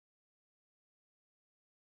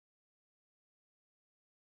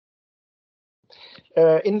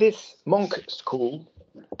In this Mmmonk School,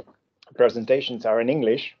 presentations are in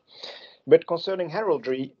English, but concerning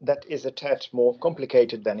heraldry, that is a tad more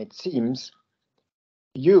complicated than it seems.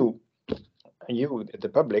 You,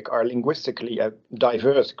 the public, are linguistically a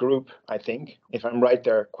diverse group, I think. If I'm right,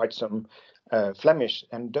 there are quite some Flemish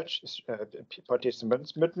and Dutch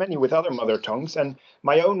participants, but many with other mother tongues. And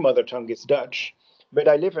my own mother tongue is Dutch, but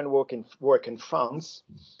I live and work in France.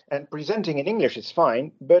 And presenting in English is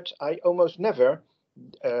fine, but I almost never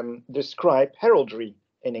describe heraldry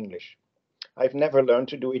in English. I've never learned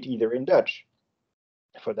to do it either in Dutch,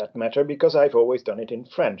 for that matter, because I've always done it in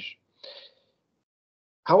French.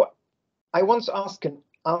 How I once asked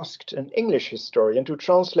an English historian to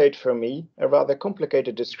translate for me a rather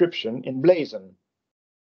complicated description in blazon.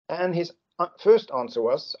 And his first answer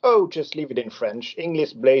was, oh, just leave it in French.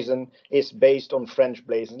 English blazon is based on French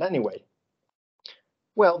blazon anyway.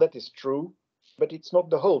 Well, that is true, but it's not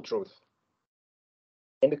the whole truth.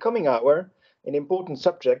 In the coming hour, an important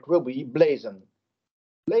subject will be blazon.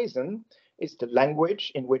 Blazon is the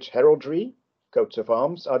language in which heraldry, coats of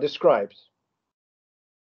arms, are described.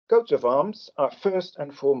 Coats of arms are first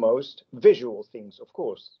and foremost visual things, of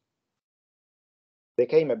course. They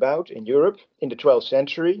came about in Europe in the 12th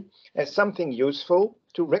century as something useful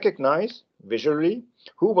to recognize visually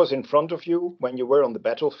who was in front of you when you were on the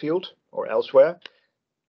battlefield or elsewhere,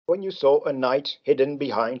 when you saw a knight hidden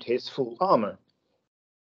behind his full armor.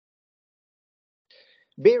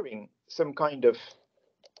 Bearing some kind of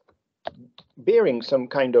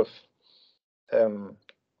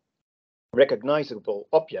recognizable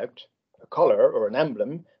object, a color or an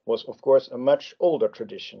emblem, was of course a much older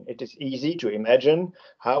tradition. It is easy to imagine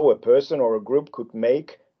how a person or a group could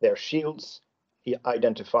make their shields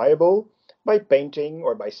identifiable by painting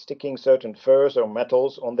or by sticking certain furs or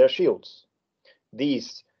metals on their shields.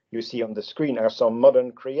 These you see on the screen are some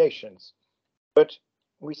modern creations, but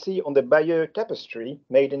we see on the Bayeux tapestry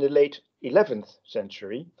made in the late 11th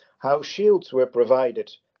century how shields were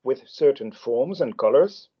provided with certain forms and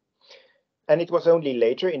colors. And it was only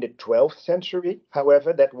later in the 12th century,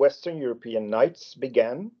 however, that Western European knights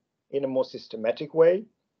began, in a more systematic way,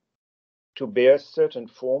 to bear certain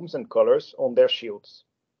forms and colors on their shields.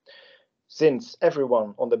 Since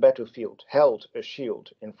everyone on the battlefield held a shield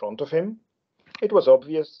in front of him, it was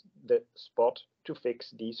obvious the spot to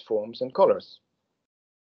fix these forms and colors.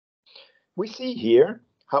 We see here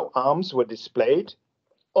how arms were displayed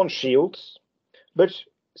on shields, but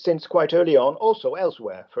since quite early on also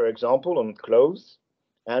elsewhere, for example on clothes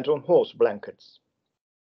and on horse blankets.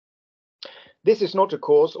 This is not a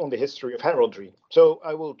course on the history of heraldry, so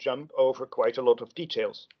I will jump over quite a lot of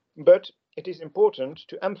details, but it is important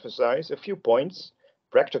to emphasize a few points,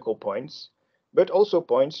 practical points, but also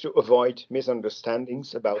points to avoid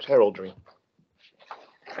misunderstandings about heraldry.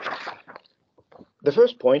 The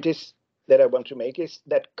first point that I want to make is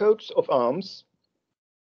that coats of arms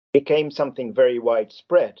became something very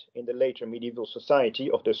widespread in the later medieval society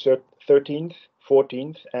of the 13th,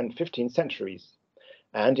 14th, and 15th centuries,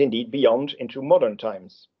 and indeed beyond into modern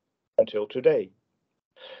times, until today.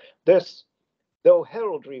 Thus, though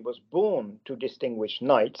heraldry was born to distinguish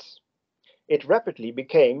knights, it rapidly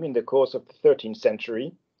became, in the course of the 13th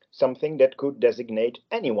century, something that could designate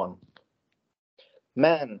anyone.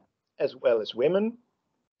 Men, as well as women,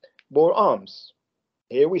 bore arms.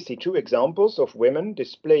 Here we see two examples of women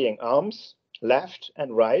displaying arms, left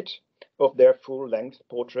and right, of their full-length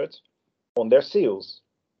portrait on their seals.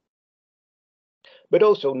 But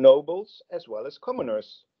also nobles as well as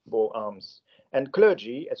commoners bore arms, and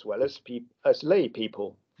clergy as well as lay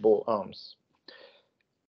people bore arms.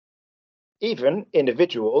 Even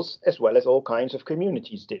individuals as well as all kinds of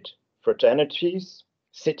communities did. Fraternities,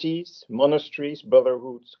 cities, monasteries,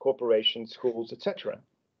 brotherhoods, corporations, schools, etc.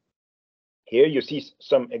 Here you see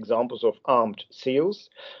some examples of armed seals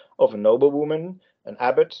of a noblewoman, an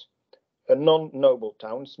abbot, a non-noble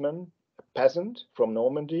townsman, a peasant from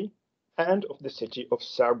Normandy, and of the city of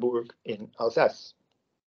Saarburg in Alsace.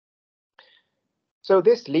 So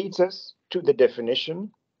this leads us to the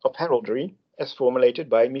definition of heraldry as formulated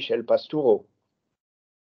by Michel Pastoureau.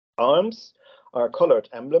 Arms are colored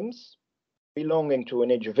emblems belonging to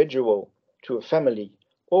an individual, to a family,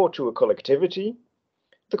 or to a collectivity,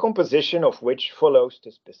 the composition of which follows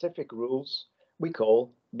the specific rules we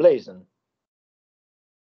call blazon.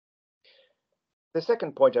 The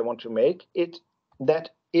second point I want to make is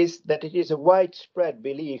that it is a widespread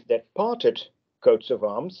belief that parted coats of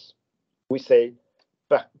arms, we say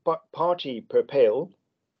partie per pale,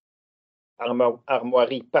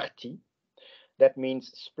 armoirie partie, that means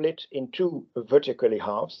split in two vertically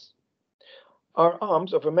halves, are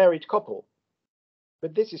arms of a married couple.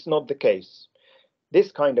 But this is not the case.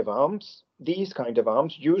 These kind of arms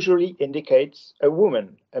usually indicates a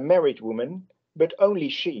woman, a married woman, but only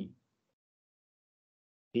she.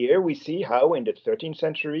 Here we see how in the 13th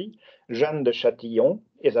century, Jeanne de Châtillon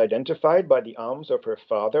is identified by the arms of her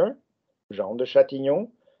father, Jean de Châtillon,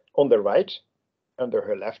 on the right, under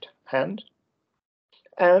her left hand,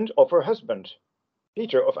 and of her husband,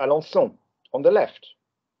 Peter of Alençon, on the left,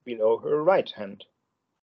 below her right hand.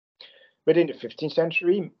 But in the 15th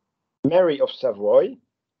century, Mary of Savoy,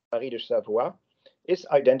 Marie de Savoie, is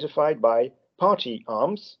identified by party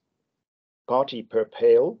arms, party per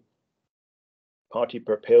pale,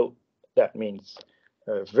 that means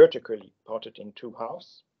vertically parted in two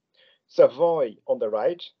halves, Savoy on the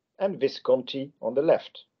right and Visconti on the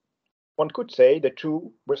left. One could say the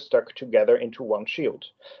two were stuck together into one shield.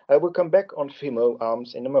 I will come back on female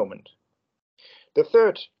arms in a moment. The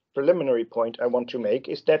third preliminary point I want to make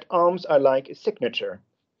is that arms are like a signature.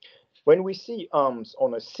 When we see arms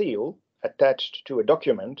on a seal attached to a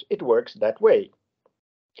document, it works that way.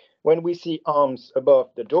 When we see arms above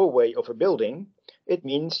the doorway of a building, it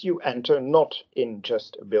means you enter not in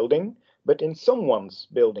just a building, but in someone's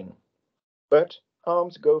building. But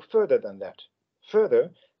arms go further than that,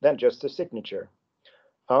 further than just a signature.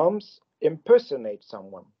 Arms impersonate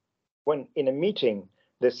someone. When in a meeting,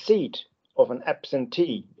 the seat of an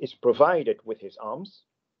absentee is provided with his arms,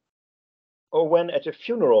 or when at a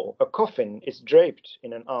funeral a coffin is draped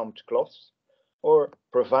in an armed cloth, or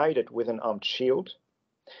provided with an armed shield,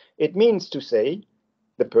 it means to say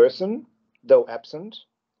the person, though absent,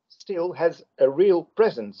 still has a real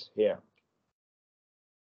presence here.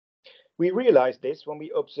 We realize this when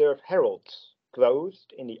we observe heralds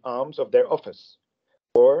clothed in the arms of their office,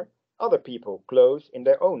 or other people clothed in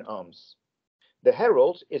their own arms. The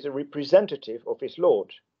herald is a representative of his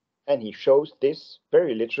lord, and he shows this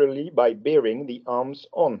very literally by bearing the arms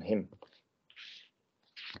on him.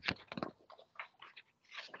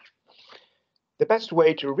 The best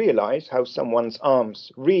way to realize how someone's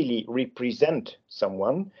arms really represent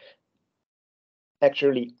someone,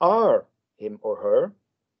 actually are him or her,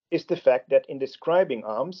 is the fact that in describing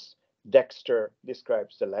arms, dexter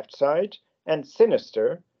describes the left side and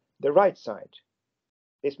sinister the right side.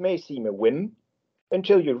 This may seem a whim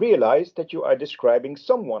until you realize that you are describing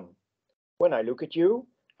someone. When I look at you,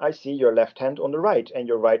 I see your left hand on the right and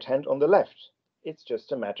your right hand on the left. It's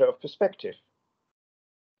just a matter of perspective.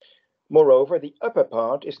 Moreover, the upper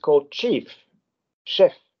part is called chief,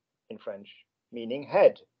 chef in French, meaning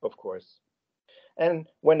head, of course. And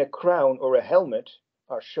when a crown or a helmet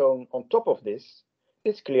are shown on top of this,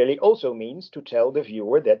 this clearly also means to tell the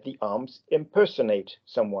viewer that the arms impersonate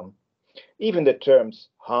someone. Even the terms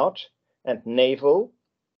heart and navel,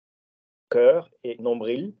 cœur et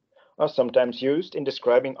nombril, are sometimes used in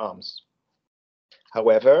describing arms.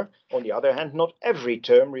 However, on the other hand, not every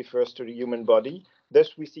term refers to the human body.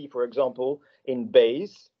 Thus, we see, for example, in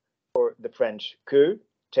abbeys, or the French queue,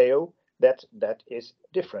 tail, that is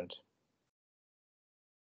different.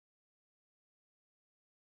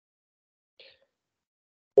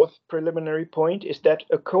 Fourth preliminary point is that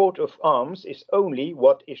a coat of arms is only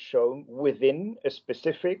what is shown within a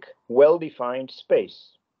specific, well-defined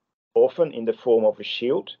space, often in the form of a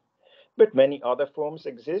shield, but many other forms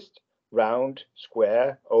exist, round,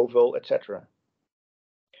 square, oval, etc.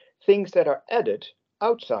 Things that are added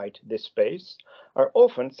outside this space are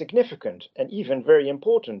often significant and even very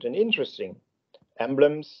important and interesting.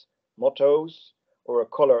 Emblems, mottos, or a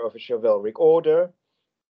color of a chivalric order,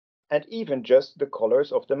 and even just the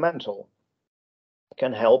colors of the mantle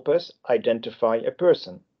can help us identify a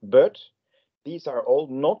person, but these are all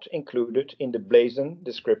not included in the blazon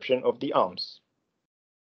description of the arms.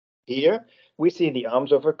 Here we see the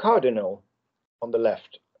arms of a cardinal on the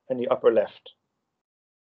left, in the upper left,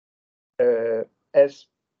 as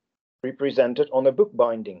represented on a book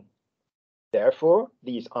binding. Therefore,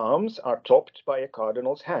 these arms are topped by a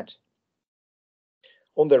cardinal's hat.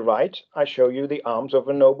 On the right, I show you the arms of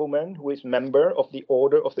a nobleman who is member of the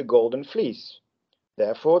Order of the Golden Fleece.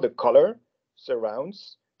 Therefore, the color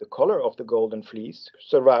of the Golden Fleece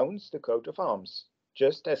surrounds the coat of arms,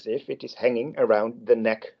 just as if it is hanging around the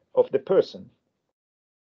neck of the person.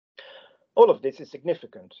 All of this is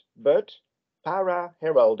significant, but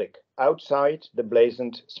para-heraldic, outside the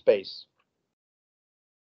blazoned space.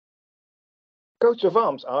 Coats of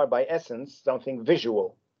arms are, by essence, something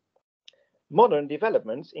visual. Modern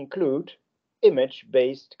developments include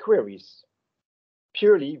image-based queries,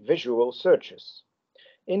 purely visual searches.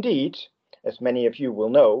 Indeed, as many of you will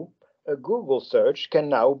know, a Google search can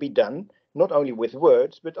now be done not only with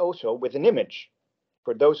words, but also with an image.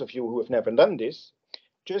 For those of you who have never done this,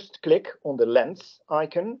 just click on the lens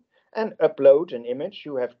icon and upload an image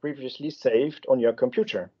you have previously saved on your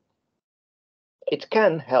computer. It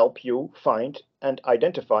can help you find and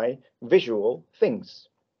identify visual things.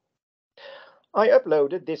 I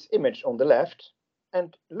uploaded this image on the left,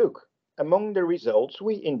 and look, among the results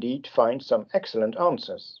we indeed find some excellent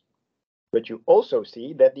answers. But you also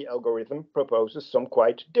see that the algorithm proposes some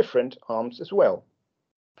quite different arms as well.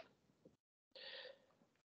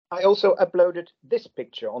 I also uploaded this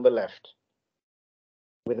picture on the left,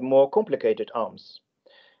 with more complicated arms.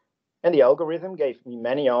 And the algorithm gave me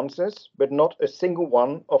many answers, but not a single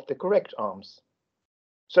one of the correct arms.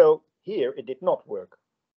 So here it did not work.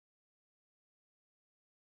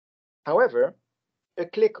 However, a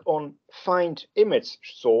click on Find Image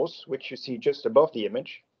Source, which you see just above the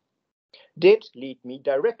image, did lead me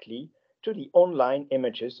directly to the online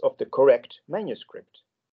images of the correct manuscript.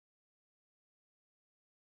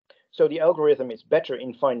 So the algorithm is better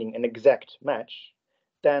in finding an exact match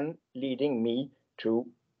than leading me to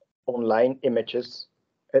online images,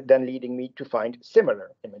 than leading me to find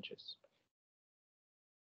similar images.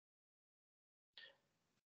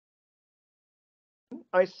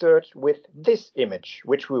 I searched with this image,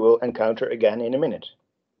 which we will encounter again in a minute.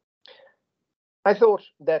 I thought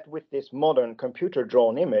that with this modern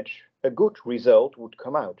computer-drawn image, a good result would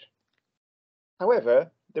come out.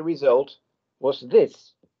 However, the result was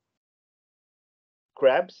this: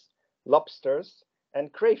 crabs, lobsters,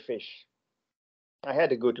 and crayfish. I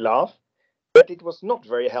had a good laugh, but it was not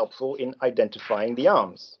very helpful in identifying the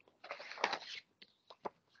arms.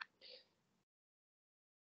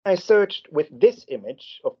 I searched with this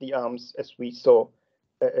image of the arms as we saw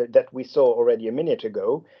that we saw already a minute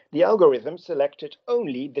ago. The algorithm selected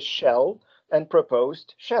only the shell and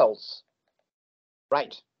proposed shells.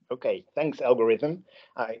 Right, okay, thanks algorithm.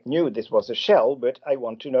 I knew this was a shell, but I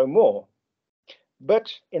want to know more.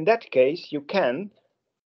 But in that case, you can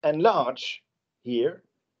enlarge here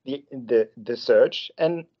the search,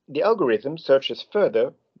 and the algorithm searches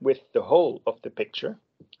further with the whole of the picture.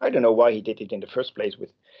 I don't know why he did it in the first place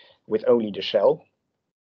with only the shell.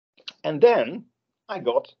 And then I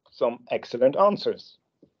got some excellent answers,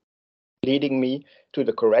 leading me to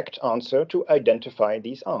the correct answer to identify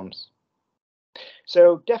these arms.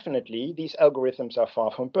 So definitely these algorithms are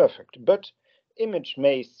far from perfect, but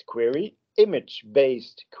image-based queries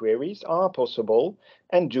are possible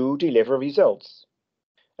and do deliver results.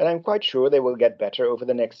 And I'm quite sure they will get better over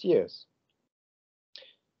the next years.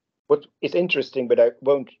 What is interesting, but I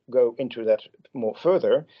won't go into that more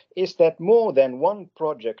further, is that more than one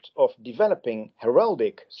project of developing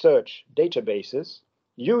heraldic search databases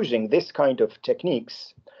using this kind of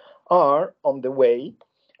techniques are on the way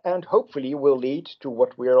and hopefully will lead to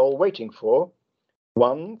what we are all waiting for: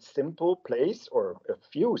 one simple place or a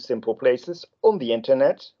few simple places on the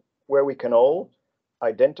internet where we can all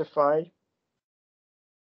identify,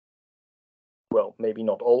 well, maybe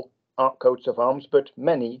not all coats of arms, but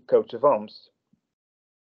many coats of arms.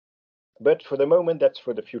 But for the moment, that's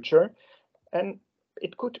for the future, and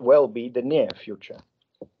it could well be the near future.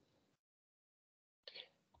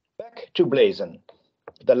 Back to blazon,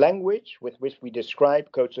 the language with which we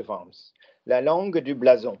describe coats of arms, la langue du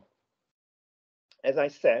blason. As I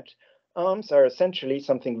said, arms are essentially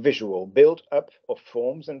something visual, built up of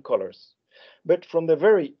forms and colors. But from the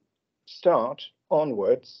very start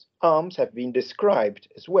onwards, arms have been described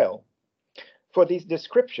as well. For these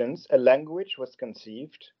descriptions, a language was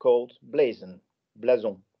conceived called blason.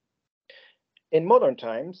 In modern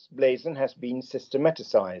times, blazon has been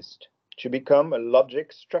systematized to become a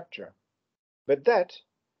logic structure. But that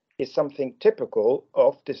is something typical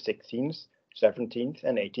of the 16th, 17th,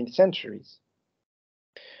 and 18th centuries.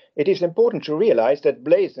 It is important to realize that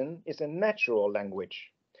blazon is a natural language.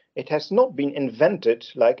 It has not been invented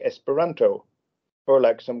like Esperanto or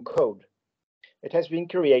like some code. It has been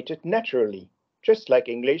created naturally, just like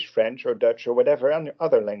English, French, or Dutch, or whatever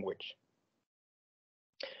other language.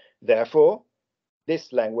 Therefore,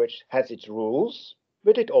 this language has its rules,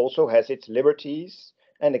 but it also has its liberties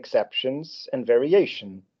and exceptions and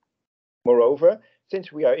variation. Moreover,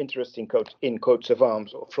 since we are interested in coats of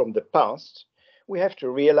arms from the past, we have to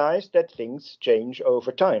realize that things change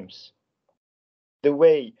over times. The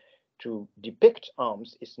way to depict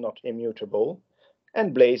arms is not immutable,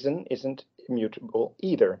 and blazon isn't immutable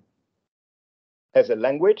either. As a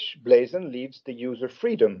language, blazon leaves the user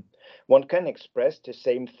freedom. One can express the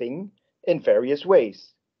same thing in various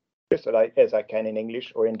ways, just as I can in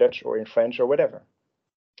English or in Dutch or in French or whatever.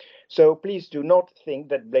 So please do not think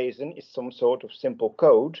that blazon is some sort of simple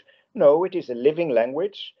code. No, it is a living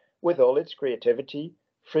language with all its creativity,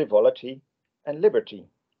 frivolity, and liberty.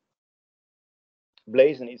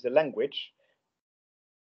 Blazon is a language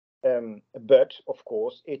But of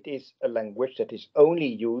course, it is a language that is only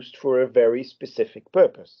used for a very specific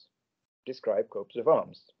purpose, describe coats of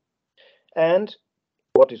arms. And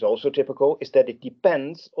what is also typical is that it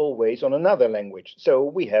depends always on another language. So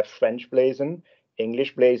we have French blazon,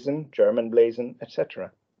 English blazon, German blazon,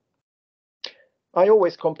 etc. I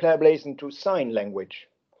always compare blazon to sign language.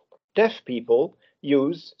 Deaf people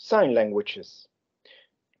use sign languages.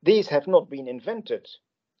 These have not been invented,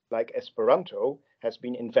 like Esperanto has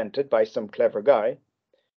been invented by some clever guy,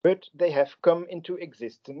 but they have come into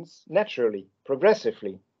existence naturally,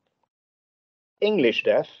 progressively. English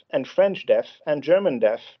deaf and French deaf and German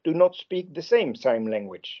deaf do not speak the same sign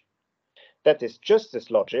language. That is just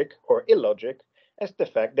as logic or illogic as the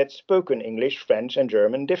fact that spoken English, French, and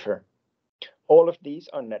German differ. All of these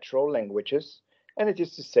are natural languages, and it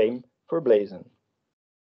is the same for blazon.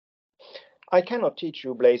 I cannot teach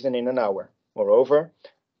you blazon in an hour. Moreover,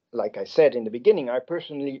 like I said in the beginning, I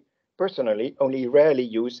personally only rarely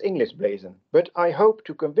use English blazon, but I hope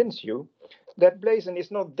to convince you that blazon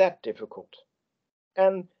is not that difficult.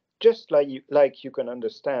 And just like you can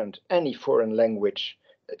understand any foreign language,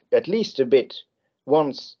 at least a bit,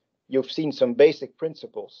 once you've seen some basic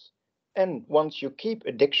principles, and once you keep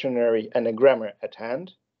a dictionary and a grammar at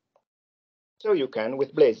hand, so you can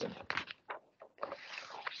with blazon.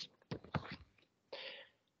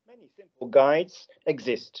 Many simple guides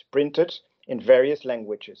exist, printed in various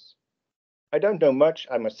languages. I don't know much,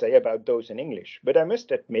 I must say, about those in English, but I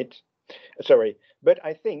must admit, but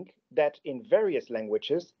I think that in various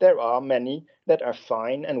languages there are many that are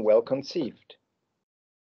fine and well conceived.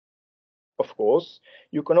 Of course,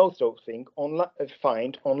 you can also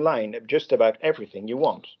find online just about everything you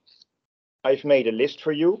want. I've made a list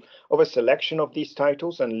for you of a selection of these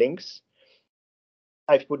titles and links.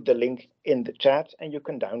 I've put the link in the chat and you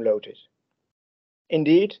can download it.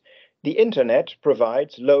 Indeed, the internet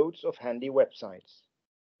provides loads of handy websites.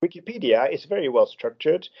 Wikipedia is very well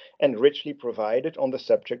structured and richly provided on the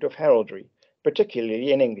subject of heraldry,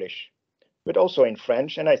 particularly in English, but also in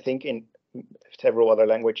French and I think in several other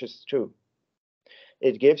languages too.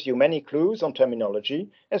 It gives you many clues on terminology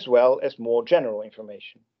as well as more general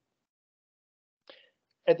information.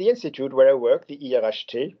 At the institute where I work, the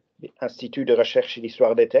IRHT, the Institut de Recherche et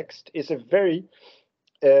d'Histoire des Textes,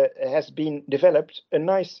 has been developed a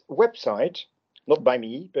nice website, not by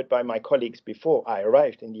me, but by my colleagues before I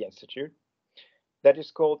arrived in the institute, that is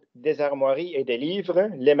called Des Armoiries et des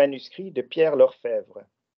Livres, les manuscrits de Pierre Lorfèvre.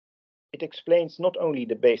 It explains not only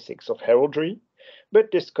the basics of heraldry,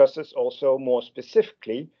 but discusses also more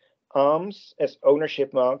specifically arms as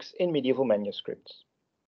ownership marks in medieval manuscripts.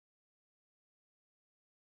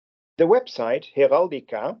 The website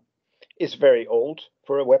Heraldica is very old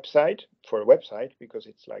for a website because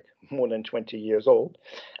it's like more than 20 years old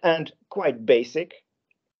and quite basic.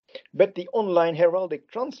 But the online heraldic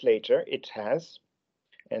translator it has,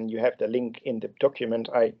 and you have the link in the document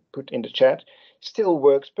I put in the chat, still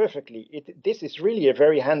works perfectly. This is really a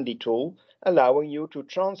very handy tool, allowing you to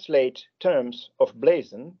translate terms of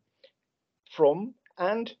blazon from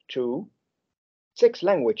and to 6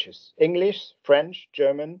 languages: English, French,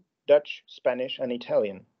 German, Dutch, Spanish, and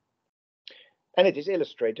Italian. And it is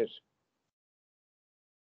illustrated.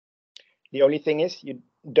 The only thing is you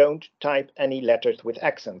don't type any letters with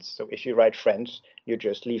accents. So if you write French, you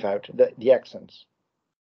just leave out the accents.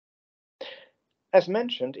 As I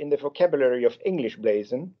mentioned, the vocabulary of English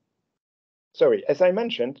blazon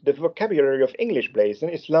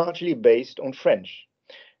is largely based on French.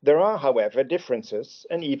 There are, however, differences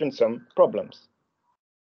and even some problems.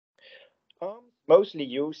 Arms mostly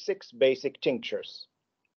use 6 basic tinctures,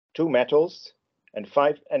 2 metals, and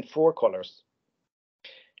 4 colors.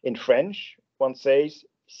 In French, one says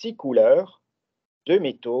 6 couleurs, 2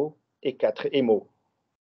 métaux, et 4 émaux.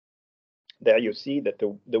 There you see that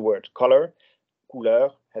the word color,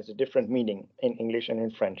 couleur, has a different meaning in English and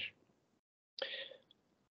in French.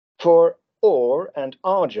 For or and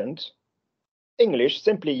argent, English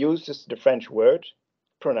simply uses the French word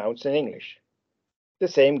pronounced in English. The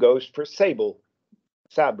same goes for sable,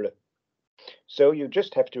 sable. So you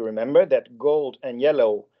just have to remember that gold and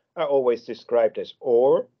yellow are always described as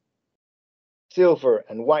or, silver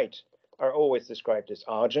and white are always described as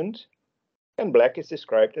argent, and black is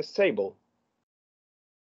described as sable.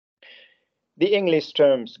 The English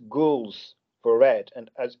terms gules for red and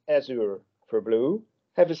azur for blue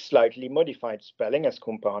have a slightly modified spelling as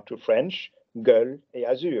compared to French, gueule et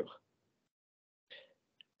azur.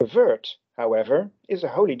 Vert, however, is a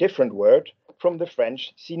wholly different word from the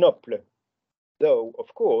French sinople, though,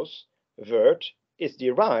 of course, vert is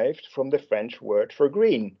derived from the French word for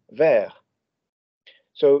green, vert.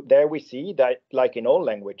 So there we see that, like in all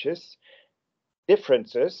languages,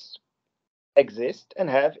 differences exist and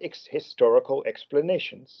have historical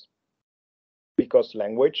explanations, because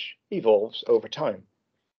language evolves over time.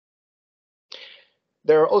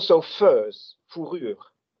 There are also furs, fourrure,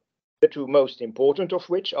 the two most important of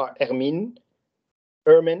which are ermine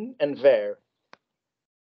and ver.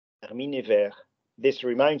 Ermine et ver. This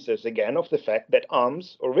reminds us again of the fact that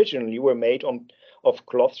arms originally were made of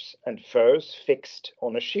cloths and furs fixed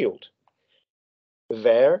on a shield.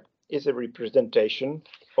 Ver is a representation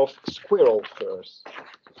of squirrel furs.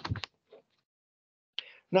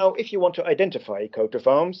 Now, if you want to identify a coat of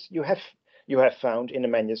arms, you have found in a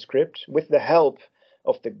manuscript, with the help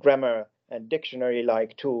of the grammar and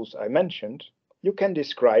dictionary-like tools I mentioned, you can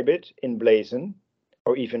describe it in blazon,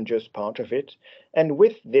 or even just part of it, and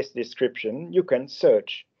with this description you can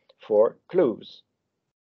search for clues.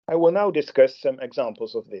 I will now discuss some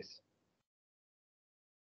examples of this.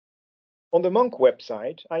 On the Mmmonk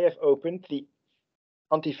website, I have opened the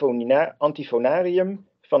Antiphonarium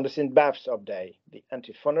van de Sint-Bavs Abdij, the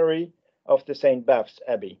antiphonary of the St. Bavs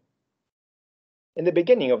Abbey. In the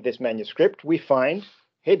beginning of this manuscript, we find,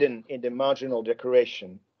 hidden in the marginal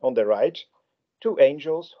decoration on the right, two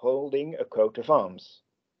angels holding a coat of arms.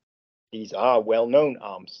 These are well-known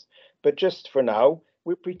arms, but just for now,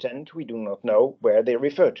 we pretend we do not know where they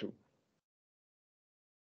refer to.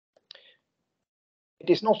 It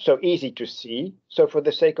is not so easy to see, so for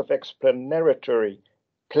the sake of explanatory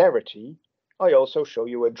clarity, I also show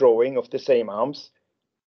you a drawing of the same arms.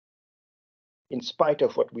 In spite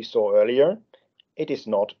of what we saw earlier, it is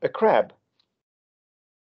not a crab.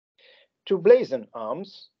 To blazon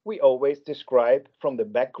arms, we always describe from the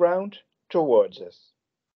background towards us.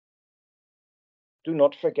 Do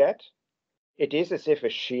not forget, it is as if a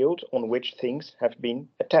shield on which things have been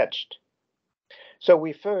attached. So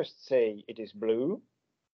we first say it is blue,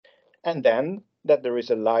 and then that there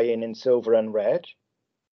is a lion in silver and red,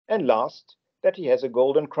 and last that he has a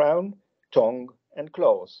golden crown, tongue, and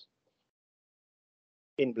claws.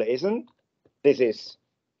 In blazon, this is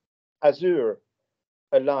azure,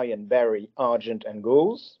 a lion, berry, argent, and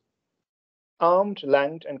gules, armed,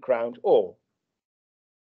 langed, and crowned all.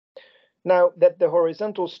 Now, that the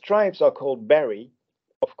horizontal stripes are called berry,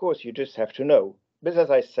 of course you just have to know. But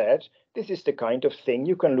as I said, this is the kind of thing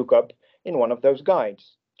you can look up in one of those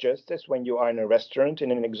guides, just as when you are in a restaurant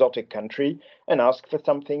in an exotic country and ask for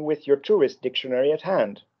something with your tourist dictionary at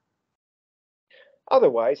hand.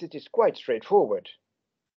 Otherwise, it is quite straightforward.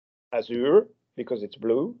 Azure, because it's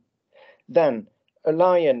blue, then a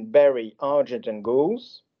lion, berry, argent, and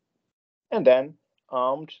gules, and then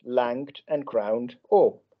armed, langed, and crowned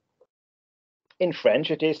all. In French,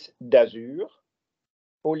 it is d'azur,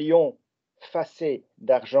 au lion facé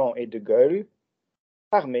d'argent et de gueules,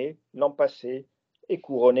 armé, lampassé, et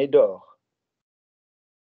couronné d'or.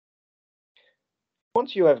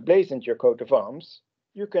 Once you have blazoned your coat of arms,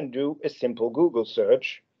 you can do a simple Google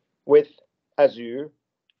search with azure,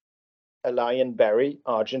 a lion, berry,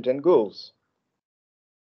 argent, and gules.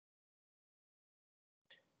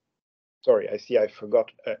 Sorry, I see I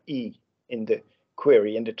forgot an E in the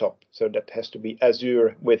query in the top, so that has to be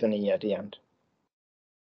azure with an E at the end.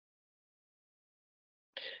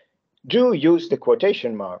 Do use the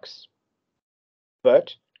quotation marks,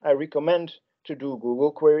 but I recommend to do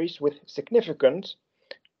Google queries with significant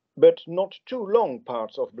but not too long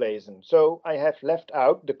parts of blazon. So I have left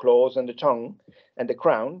out the claws and the tongue and the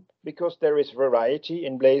crown, because there is variety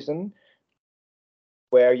in blazon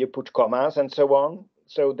where you put commas and so on.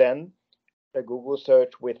 So then a Google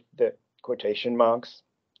search with the quotation marks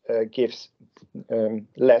gives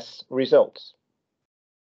less results.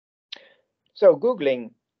 So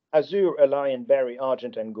Googling azure, a lion, berry,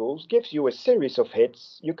 argent, and gules gives you a series of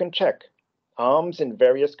hits you can check. Arms in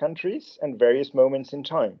various countries and various moments in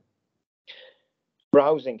time.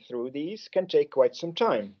 Browsing through these can take quite some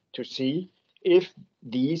time to see if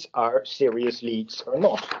these are serious leads or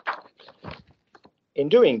not. In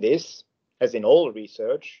doing this, as in all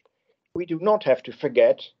research, we do not have to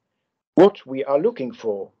forget what we are looking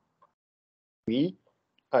for. We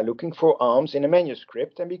are looking for arms in a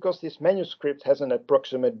manuscript, and because this manuscript has an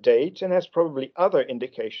approximate date and has probably other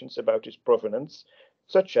indications about its provenance,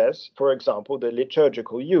 such as, for example, the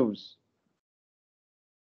liturgical use.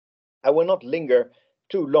 I will not linger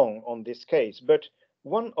too long on this case, but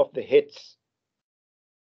one of the hits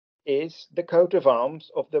is the coat of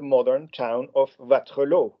arms of the modern town of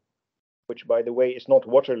Waterloo, which, by the way, is not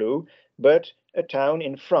Waterloo, but a town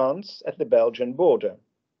in France at the Belgian border,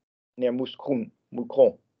 near Mouscron.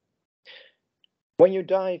 When you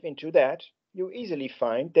dive into that, you easily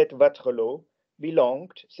find that Waterloo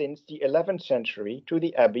belonged since the 11th century to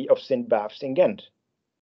the Abbey of St. Bav's in Ghent.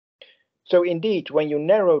 So indeed, when you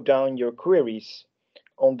narrow down your queries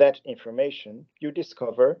on that information, you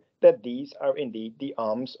discover that these are indeed the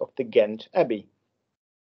arms of the Ghent Abbey.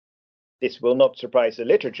 This will not surprise the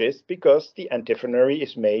liturgist because the antiphonary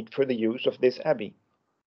is made for the use of this abbey.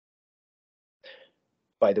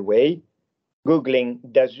 By the way, Googling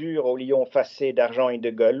d'azur au lion facé d'argent et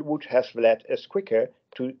de gueule would have led us quicker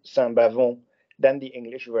to Saint-Bavon than the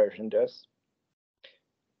English version does.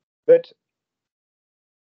 But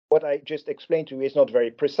what I just explained to you is not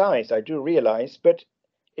very precise, I do realize, but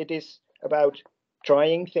it is about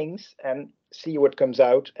trying things and see what comes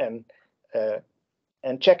out and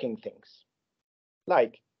checking things,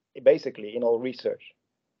 like basically in all research.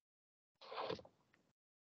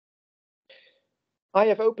 I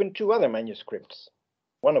have opened two other manuscripts,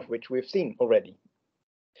 one of which we've seen already,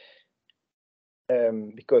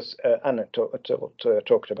 because Anna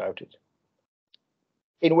talked about it,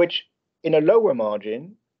 in which in a lower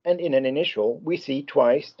margin and in an initial we see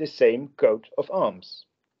twice the same coat of arms.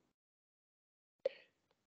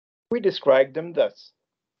 We describe them thus: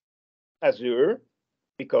 azure,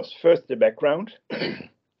 because first the background,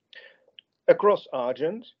 across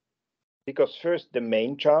argent, because first the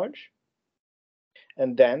main charge,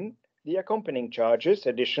 and then the accompanying charges,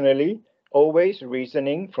 additionally, always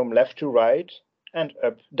reasoning from left to right and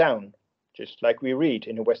up down, just like we read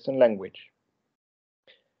in a Western language.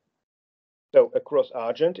 So across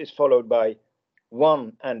argent is followed by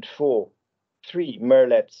 1 and 4, 3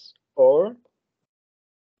 merlets, or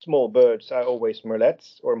small birds are always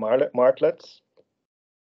merlets or martlets,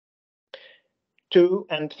 2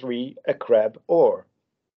 and 3 a crab or.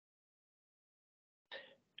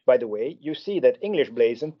 By the way, you see that English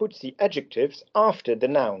blazon puts the adjectives after the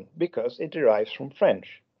noun because it derives from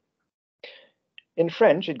French. In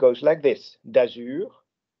French, it goes like this: d'azur,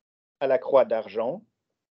 à la croix d'argent,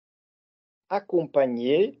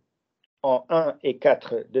 accompagné en 1 et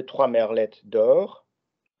 4 de 3 merlettes d'or,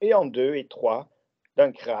 et en 2 et 3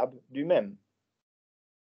 d'un crabe du même.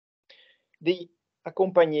 The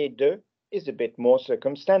accompagné de is a bit more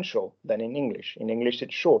circumstantial than in English. In English,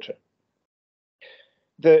 it's shorter.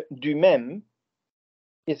 The du même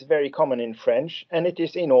is very common in French, and it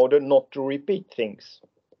is in order not to repeat things.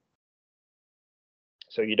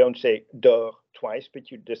 So you don't say d'or twice, but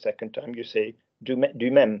the second time you say du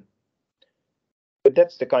même. But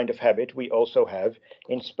that's the kind of habit we also have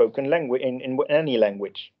in spoken language, in any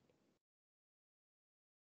language.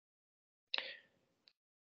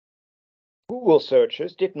 Google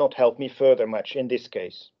searches did not help me further much in this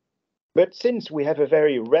case. But since we have a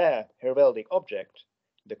very rare heraldic object,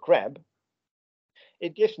 the crab,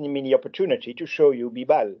 it gives me the opportunity to show you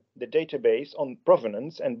Bibal, the database on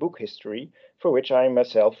provenance and book history for which I am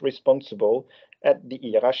myself responsible at the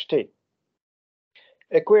IRHT.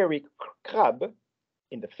 A query crab,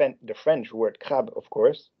 in the French word crab, of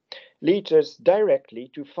course, leads us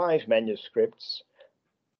directly to 5 manuscripts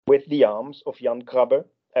with the arms of Jan Krabbe,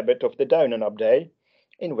 abbot of the Duinen Abdij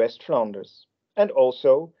in West Flanders, and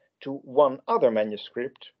also to 1 other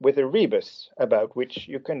manuscript with a rebus, about which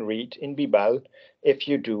you can read in Bibal if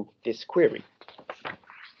you do this query.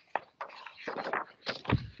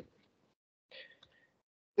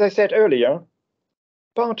 As I said earlier,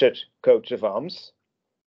 parted coats of arms,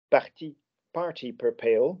 partie per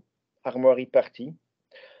pale, armoirie partie,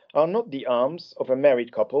 are not the arms of a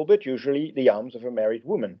married couple, but usually the arms of a married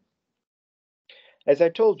woman. As I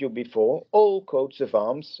told you before, all coats of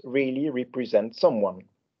arms really represent someone,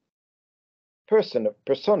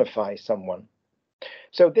 personify someone.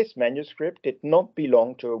 So this manuscript did not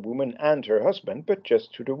belong to a woman and her husband, but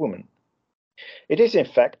just to the woman. It is in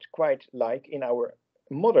fact quite like in our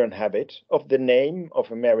modern habit of the name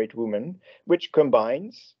of a married woman, which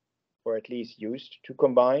combines, or at least used to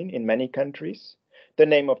combine in many countries, the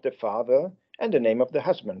name of the father and the name of the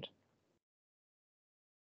husband.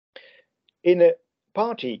 In a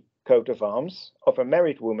party coat of arms of a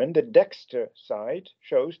married woman, the dexter side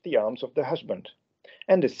shows the arms of the husband,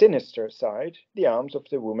 and the sinister side the arms of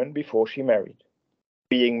the woman before she married,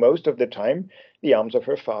 being most of the time the arms of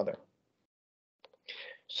her father.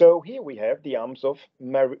 So here we have the arms of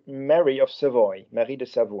Mary of Savoy, Marie de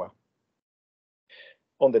Savoie.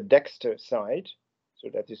 On the dexter side, so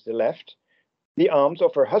that is the left, the arms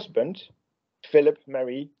of her husband, Philip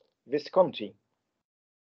Marie Visconti.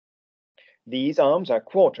 These arms are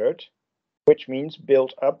quartered, which means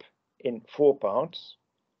built up in 4 parts,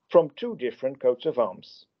 from 2 different coats of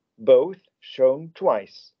arms, both shown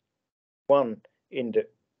twice, one in the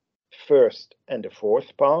 1st and the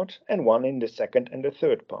 4th part, and one in the 2nd and the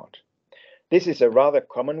 3rd part. This is a rather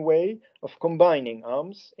common way of combining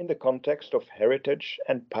arms in the context of heritage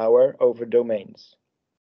and power over domains.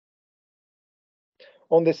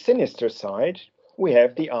 On the sinister side, we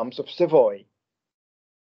have the arms of Savoy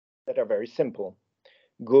that are very simple.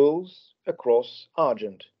 Gules across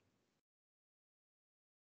argent.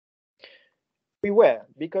 Beware,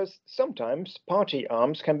 because sometimes party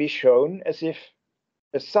arms can be shown as if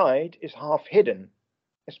a side is half hidden,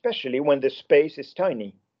 especially when the space is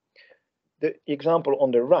tiny. The example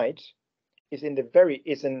on the right is in the very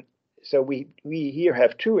so we here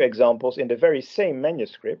have two examples in the very same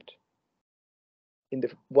manuscript. In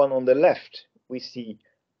the one on the left, we see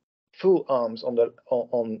full arms on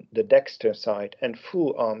the dexter side and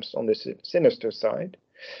full arms on the sinister side.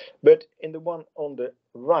 But in the one on the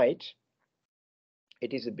right,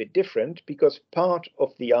 it is a bit different because part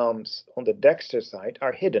of the arms on the dexter side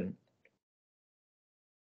are hidden.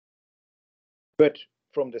 But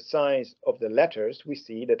from the size of the letters, we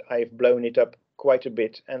see that I've blown it up quite a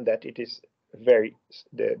bit and that it is very,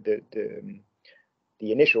 the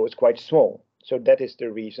initial is quite small. So that is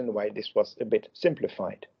the reason why this was a bit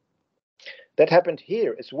simplified. That happened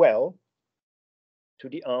here as well to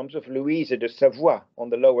the arms of Louise de Savoie on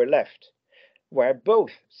the lower left, where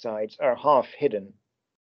both sides are half hidden.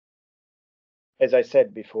 As I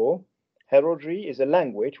said before, heraldry is a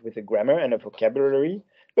language with a grammar and a vocabulary,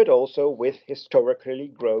 but also with historically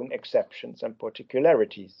grown exceptions and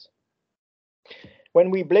particularities. When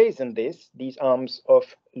we blazon these arms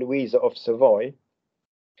of Louise of Savoy,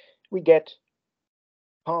 we get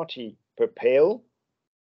party per pale,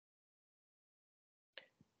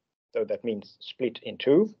 so that means split in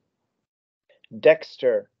two,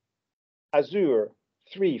 dexter, azur,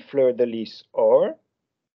 3 fleur-de-lis or,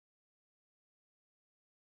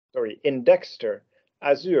 in dexter,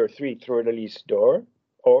 azur, 3 fleur-de-lis d'or,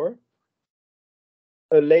 or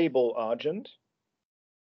a label argent,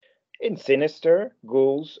 in sinister,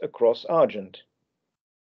 gules across argent.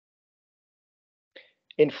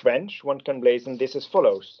 In French, one can blazon this as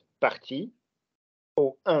follows: partie,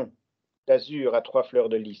 au 1 d'azur à 3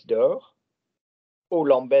 fleurs-de-lis d'or, au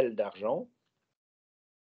lambelle d'argent,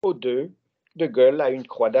 au 2 de gueule à une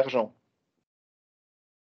croix d'argent.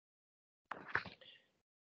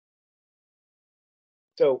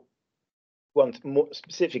 So one more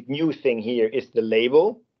specific new thing here is the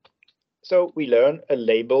label. So we learn a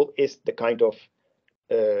label is the kind of,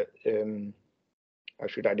 how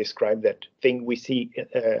should I describe that thing we see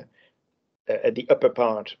at the upper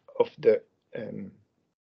part of the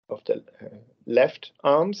left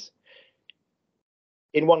arms.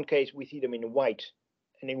 In one case, we see them in white,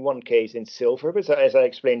 and in one case in silver. But as I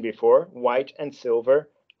explained before, white and silver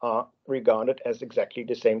are regarded as exactly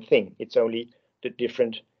the same thing. It's only the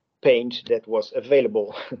different paint that was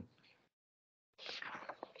available.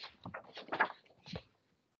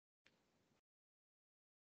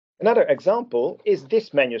 Another example is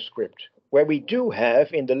this manuscript, where we do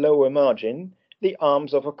have in the lower margin the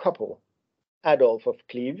arms of a couple, Adolphe of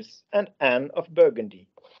Cleves and Anne of Burgundy.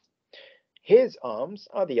 His arms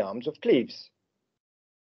are the arms of Cleves.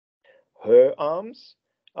 Her arms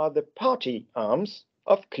are the party arms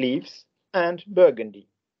of Cleves and Burgundy.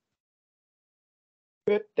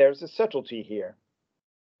 But there's a subtlety here.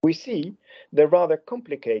 We see the rather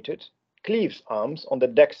complicated Cleves arms on the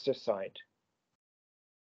dexter side.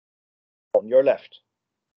 On your left.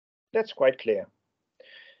 That's quite clear.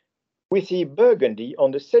 We see Burgundy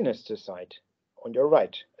on the sinister side, on your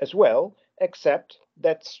right as well, except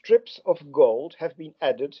that strips of gold have been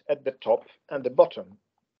added at the top and the bottom.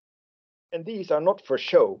 And these are not for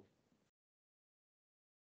show.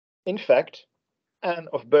 In fact, Anne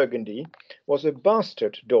of Burgundy was a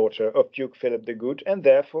bastard daughter of Duke Philip the Good, and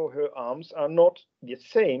therefore her arms are not the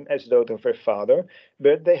same as those of her father,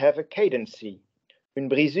 but they have a cadency, une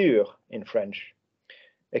brisure in French.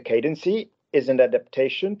 A cadency is an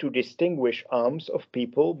adaptation to distinguish arms of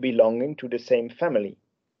people belonging to the same family.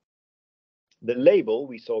 The label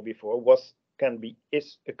we saw before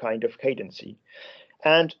is a kind of cadency,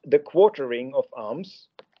 and the quartering of arms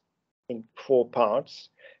in 4 parts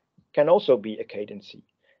can also be a cadency,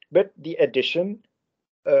 but the addition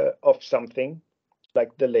of something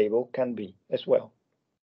like the label can be as well.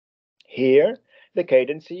 Here, the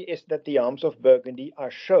cadency is that the arms of Burgundy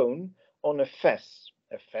are shown on a fess.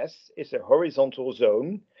 A fess is a horizontal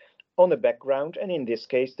zone on a background, and in this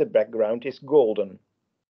case, the background is golden.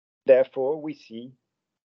 Therefore, we see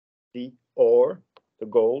the or, the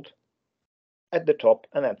gold, at the top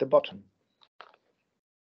and at the bottom.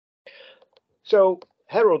 So,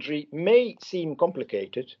 heraldry may seem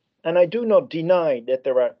complicated, and I do not deny that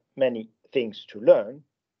there are many things to learn,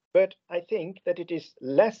 But I think that it is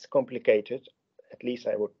less complicated, at least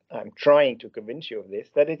I'm trying to convince you of this,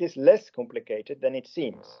 that it is less complicated than it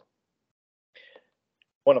seems.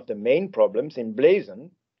 One of the main problems in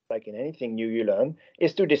blazon, like in anything new you learn,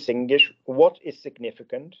 is to distinguish what is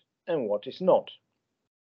significant and what is not.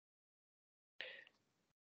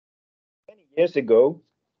 Many years ago,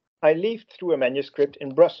 I leafed through a manuscript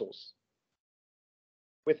in Brussels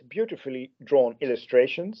with beautifully drawn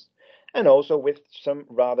illustrations and also with some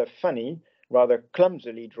rather funny, rather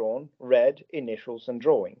clumsily drawn red initials and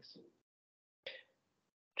drawings.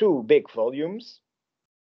 2 big volumes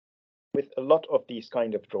with a lot of these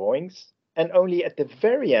kind of drawings, and only at the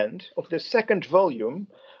very end of the second volume,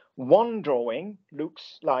 one drawing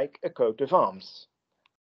looks like a coat of arms.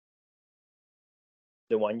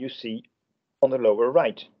 The one you see on the lower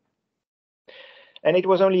right. And it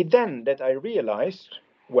was only then that I realized,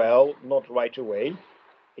 well, not right away,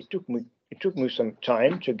 it took me some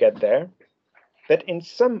time to get there, that in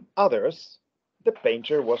some others, the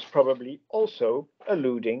painter was probably also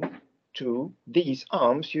alluding to these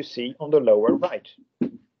arms you see on the lower right.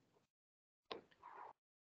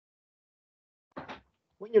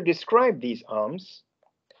 When you describe these arms,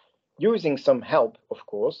 using some help, of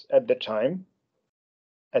course, at the time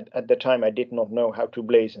I did not know how to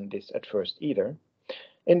blazon this at first either.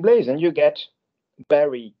 In blazon, you get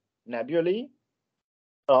berry nebulae,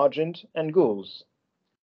 argent, and gules.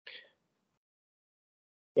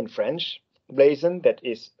 In French, blazon, that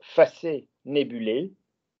is facet nébulé,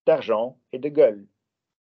 d'argent et de gueule.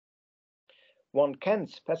 One can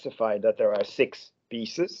specify that there are 6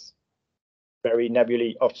 pieces, berry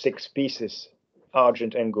nebulae of 6 pieces,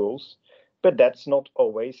 argent and gules, but that's not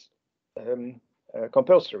always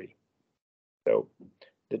compulsory. So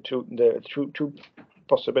the two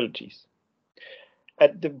possibilities.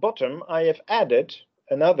 At the bottom, I have added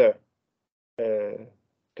another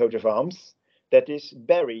coat of arms that is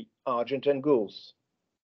berry, argent, and gules.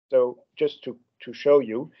 So just to show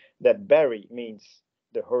you that berry means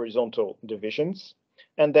the horizontal divisions,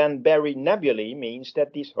 and then berry nebulae means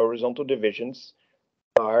that these horizontal divisions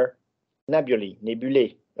are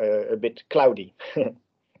nebulae, a bit cloudy.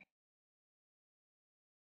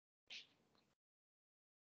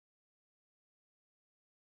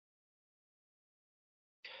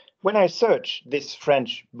 When I search this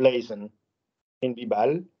French blazon in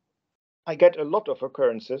Bibal, I get a lot of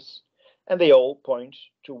occurrences, and they all point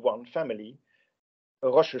to one family,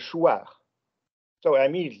 Rochechouart. So I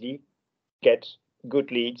immediately get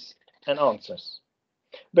good leads and answers.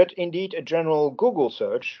 But indeed, a general Google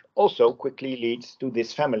search also quickly leads to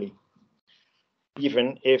this family,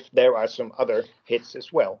 even if there are some other hits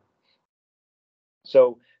as well.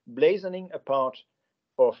 So blazoning a part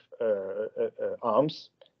of arms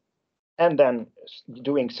and then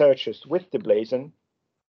doing searches with the blazon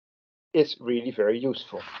is really very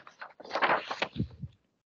useful.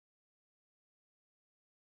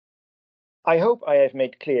 I hope I have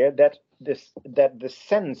made clear that the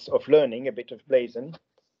sense of learning a bit of blazon,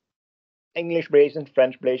 English blazon,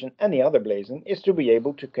 French blazon, any other blazon, is to be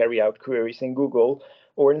able to carry out queries in Google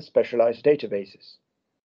or in specialized databases.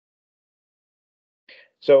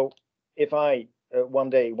 So if I one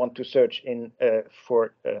day want to search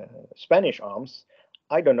for Spanish arms,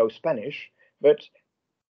 I don't know Spanish, but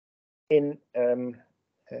in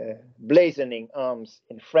blazoning arms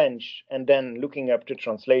in French and then looking up the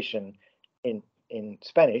translation in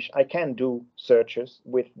Spanish, I can do searches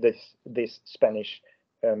with this Spanish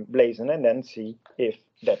blazon and then see if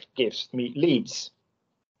that gives me leads.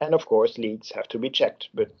 And of course, leads have to be checked,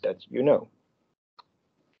 but that you know.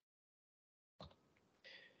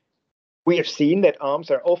 We have seen that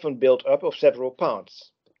arms are often built up of several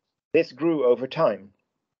parts. This grew over time.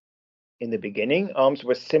 In the beginning, arms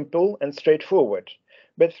were simple and straightforward,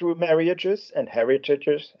 but through marriages and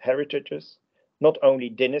heritages, not only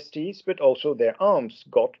dynasties, but also their arms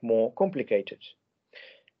got more complicated.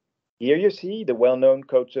 Here you see the well-known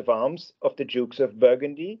coats of arms of the Dukes of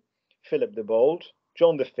Burgundy, Philip the Bold,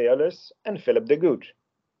 John the Fearless, and Philip the Good,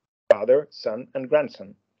 father, son, and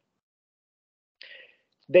grandson.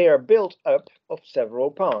 They are built up of several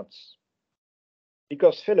parts.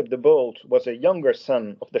 Because Philip the Bold was a younger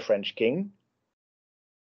son of the French king,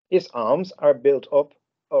 his arms are built up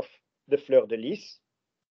of the fleur-de-lis,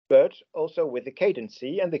 but also with the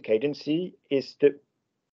cadency, and the cadency is the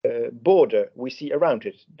border we see around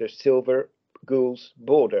it, the silver gules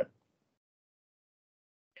border.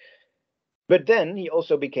 But then he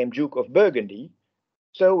also became Duke of Burgundy,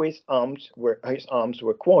 so his arms were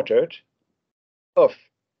quartered of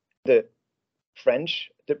the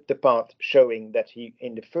French, the part showing that he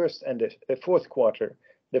in the first and the fourth quarter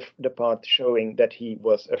the part showing that he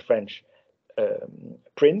was a French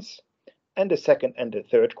prince, and the second and the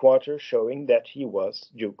third quarter showing that he was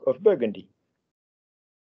Duke of Burgundy,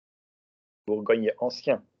 Bourgogne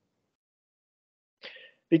Ancien.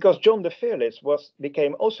 Because John the Fearless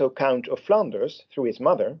became also Count of Flanders through his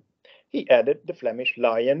mother, he added the Flemish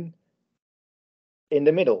lion in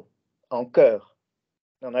the middle, en cœur,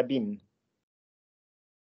 en abîme.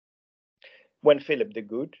 When Philip the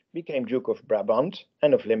Good became Duke of Brabant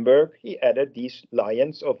and of Limburg, he added these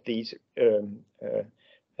lions of these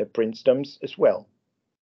princedoms as well.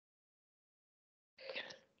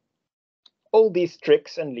 All these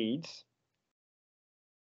tricks and leads,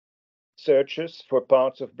 searches for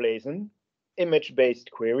parts of blazon,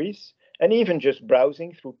 image-based queries, and even just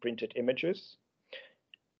browsing through printed images,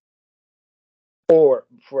 or,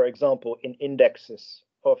 for example, in indexes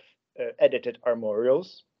of edited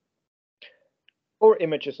armorials, or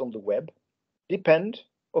images on the web, depend,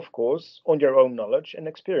 of course, on your own knowledge and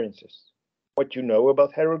experiences, what you know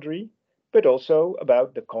about heraldry, but also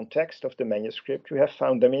about the context of the manuscript you have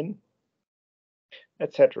found them in,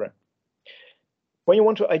 etc. When you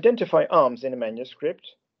want to identify arms in a manuscript,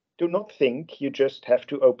 do not think you just have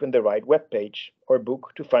to open the right web page or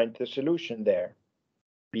book to find the solution there.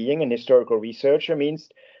 Being an historical researcher means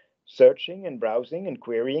searching and browsing and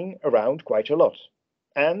querying around quite a lot.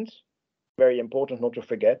 And, very important not to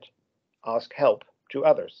forget, ask help to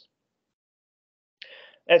others.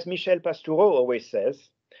 As Michel Pastoureau always says,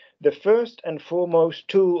 the first and foremost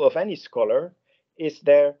tool of any scholar is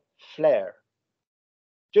their flair.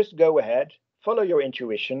 Just go ahead, follow your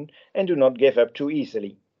intuition, and do not give up too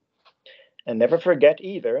easily. And never forget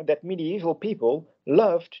either that medieval people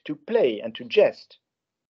loved to play and to jest.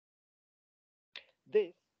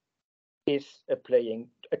 This is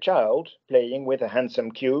a child playing with a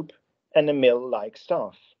handsome cube and a mill-like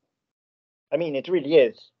staff. I mean, it really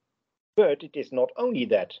is. But it is not only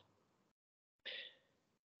that.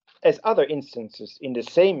 As other instances in the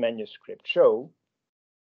same manuscript show,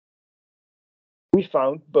 we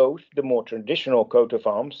found both the more traditional coat of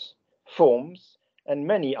arms, forms, and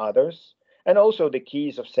many others, and also the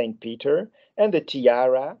keys of St. Peter and the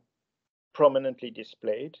tiara prominently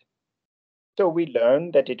displayed. So we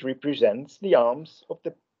learn that it represents the arms of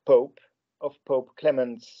the Pope, of Pope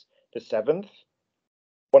Clement VII,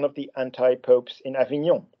 one of the anti-popes in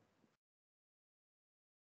Avignon.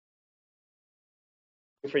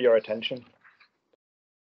 Thank you for your attention.